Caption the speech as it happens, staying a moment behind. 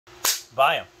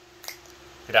Buy 'em.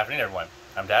 Good afternoon, everyone.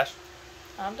 I'm Dash.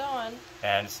 I'm Dawn.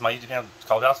 And this is my YouTube channel. It's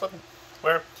called Dallas Flipping,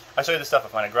 where I show you the stuff I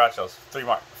find at garage sales,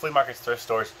 flea markets, thrift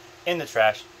stores, in the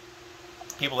trash,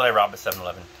 people that I rob at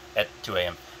 7-Eleven at 2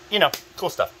 a.m. You know, cool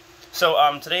stuff. So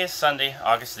today is Sunday,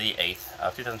 August the 8th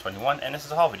of 2021, and this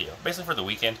is a haul video, basically for the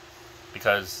weekend,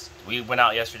 because we went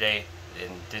out yesterday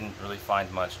and didn't really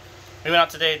find much. We went out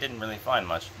today, didn't really find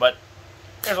much, but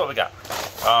here's what we got.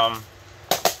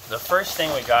 The first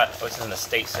thing we got was an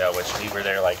estate sale, which we were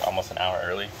there like almost an hour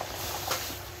early.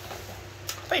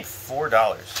 Paid $4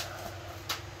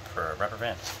 for a rubber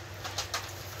van.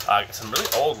 Some really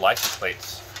old license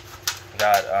plates. We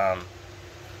got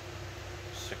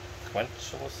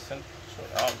sequential, what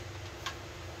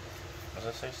does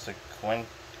that say?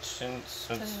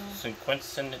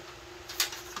 Sequencentennial.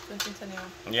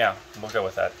 Yeah, we'll go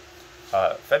with that.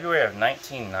 February of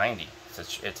 1990.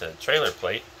 It's a trailer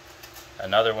plate.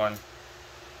 Another one.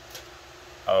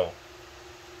 Oh,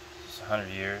 it's 100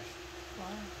 years. Wow.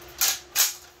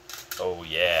 Oh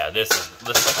yeah, this is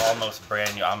almost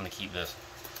brand new. I'm gonna keep this.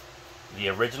 The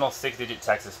original 6-digit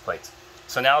Texas plates.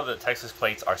 So now the Texas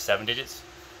plates are 7 digits.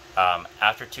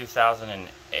 After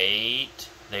 2008,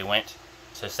 they went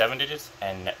to 7 digits,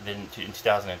 and then in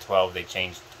 2012 they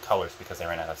changed colors because they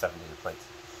ran out of 7-digit plates.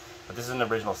 But this is an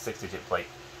original 6-digit plate.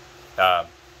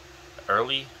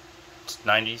 Early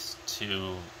 90s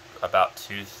to about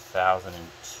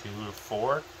 2002 or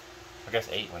 4, I guess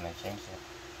 8 when they changed it.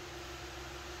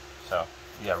 So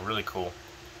yeah, really cool.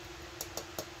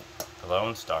 The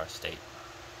Lone Star State,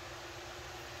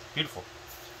 beautiful.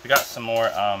 We got some more.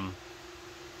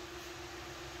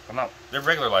 They're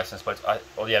regular license plates.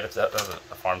 Oh yeah, that was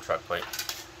a farm truck plate.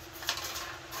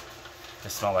 They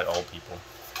smell like old people.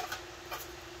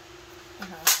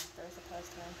 There's a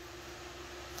post one.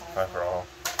 5 for all.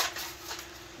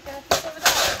 You got a piece of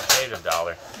 $1. Paid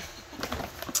 $1.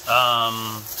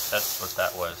 That's what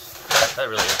that was. That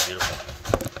really is beautiful.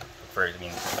 For, I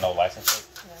mean, an old license plate.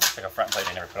 Yeah. It's like a front plate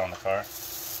they never put on the car.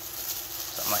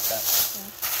 Something like that.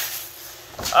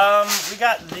 Yeah. We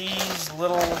got these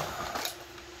little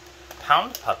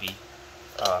Pound Puppy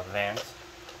vans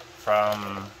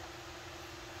from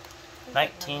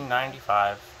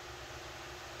 1995.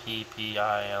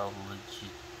 PPILGT.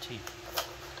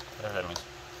 Whatever that means.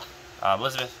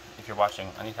 Elizabeth, if you're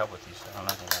watching, I need help with these. I don't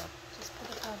know anything about them. Just put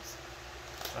the tubs.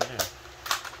 What do I do?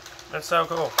 That's so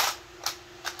cool.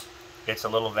 It's a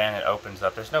little van that opens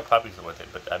up. There's no puppies with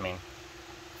it, but I mean,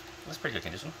 it's pretty good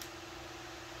condition.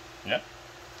 Yeah.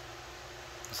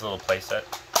 It's a little play set.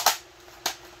 I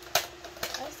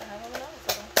used to have one when I was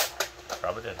little.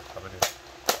 Probably did.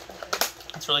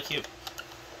 It's really cute.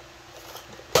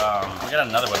 We got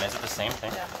another one. Is it the same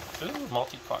thing? Yeah. Ooh,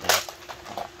 multi-part. No.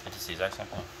 It's the exact same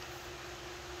thing.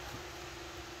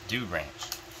 Dude Ranch.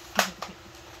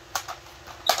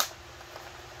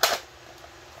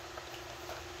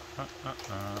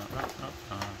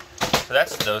 So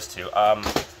that's those two.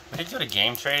 We did do a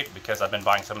game trade because I've been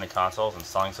buying so many consoles and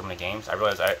selling so many games. I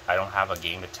realized I don't have a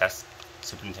game to test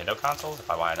Super Nintendo consoles if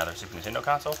I buy another Super Nintendo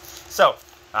console. So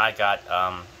I got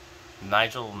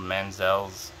Nigel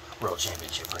Mansell's World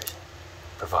Championship Racing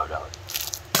for $5.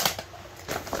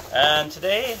 And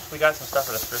today we got some stuff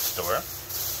at a thrift store.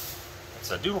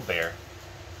 It's a Doodle Bear.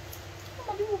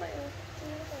 Oh, Doodle Bear.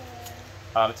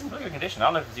 It's in really good condition. I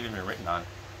don't know if it's even been written on.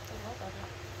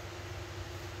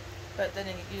 But then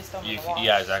you just don't want to wash.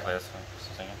 Yeah, exactly. That's what I was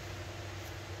thinking.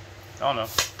 Oh no.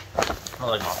 I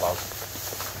like mothballs.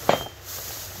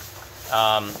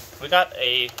 We got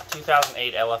a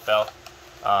 2008 LFL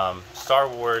Star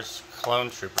Wars Clone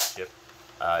Trooper ship.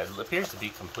 It appears to be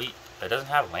complete. It doesn't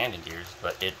have landing gears,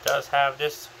 but it does have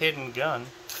this hidden gun.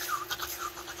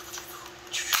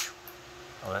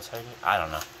 Oh, that's how you do it? I don't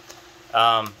know.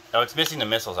 Oh, it's missing the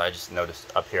missiles. I just noticed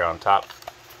up here on top.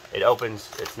 It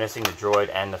opens, it's missing the droid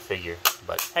and the figure,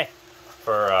 but hey,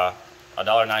 for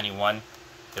 $1.91,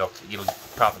 it'll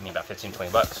profit me about 15-20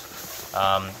 bucks.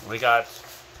 We got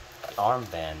the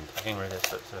armband. I think where this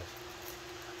is.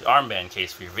 The armband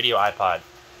case for your video iPod.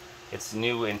 It's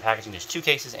new in packaging. There's 2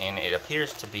 cases, and it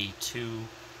appears to be 2.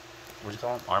 What do you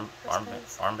call them?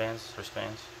 Armbands,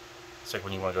 wristbands. It's like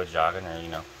when you want to go jogging, or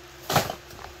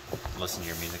listen to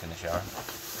your music in the shower.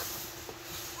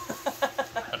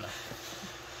 I don't know.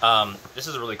 This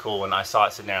is a really cool one. I saw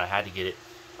it sitting there and I had to get it.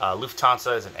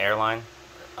 Lufthansa is an airline,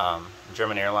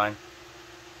 German airline.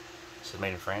 This is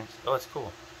made in France. Oh, it's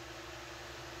cool.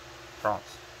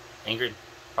 France. Ingrid,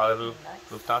 probably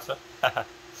Lufthansa.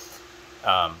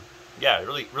 Yeah,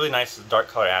 really nice dark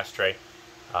color ashtray.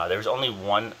 There was only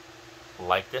one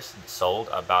like this sold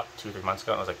about 2-3 months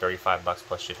ago, and it was like $35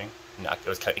 plus shipping. No,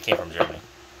 it came from Germany.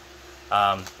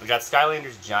 We got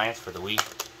Skylanders Giants for the Wii.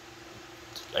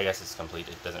 I guess it's complete.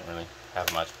 It doesn't really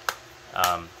have much.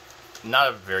 Not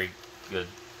a very good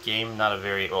game. Not a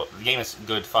very well. The game is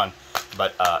good fun,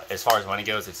 but as far as money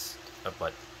goes, it's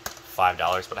what,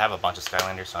 $5. But I have a bunch of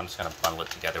Skylanders, so I'm just gonna bundle it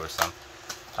together with some.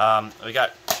 We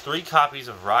got 3 copies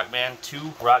of Rock Band.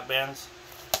 2 Rock Bands.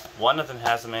 One of them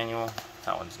has a manual.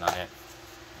 That one's not it.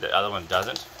 The other one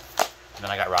doesn't. And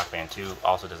then I got Rock Band 2.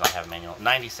 Also does not have a manual.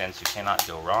 90 cents. You cannot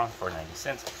go wrong for 90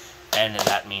 cents. And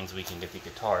that means we can get the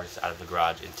guitars out of the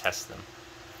garage and test them.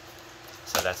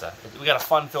 So we got a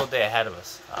fun-filled day ahead of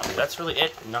us. That's really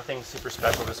it. Nothing super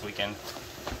special this weekend.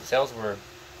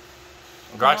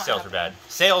 Garage sales were bad.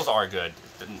 Sales are good.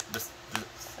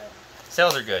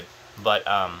 Sales are good, but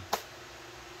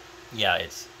yeah,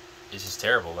 it's just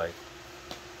terrible. Like,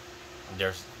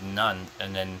 there's none,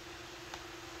 and then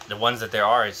the ones that there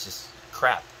are, it's just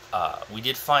crap. We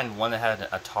did find one that had an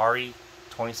Atari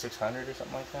 2600 or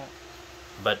something like that,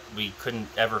 but we couldn't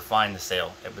ever find the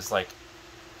sale. It was like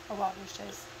a Wild Goose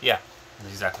Chase. Yeah, that's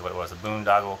exactly what it was. A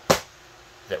boondoggle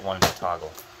that wanted to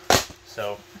toggle.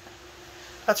 So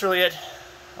that's really it.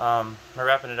 We're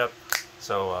wrapping it up.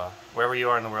 So wherever you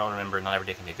are in the world, remember, not every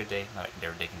day can be a good day. Not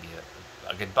every day can be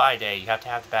a goodbye day. You have to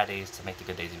have the bad days to make the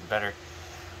good days even better.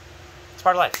 It's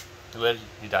part of life. You live,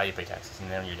 you die, you pay taxes, and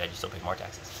then when you're dead, you still pay more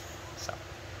taxes. So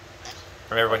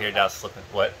from everyone here at Dallas Slippin',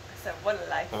 what? I said, what a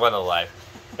life. What a life.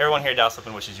 Everyone here at Dallas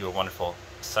Slippin' wishes you a wonderful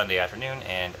Sunday afternoon,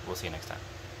 and we'll see you next time.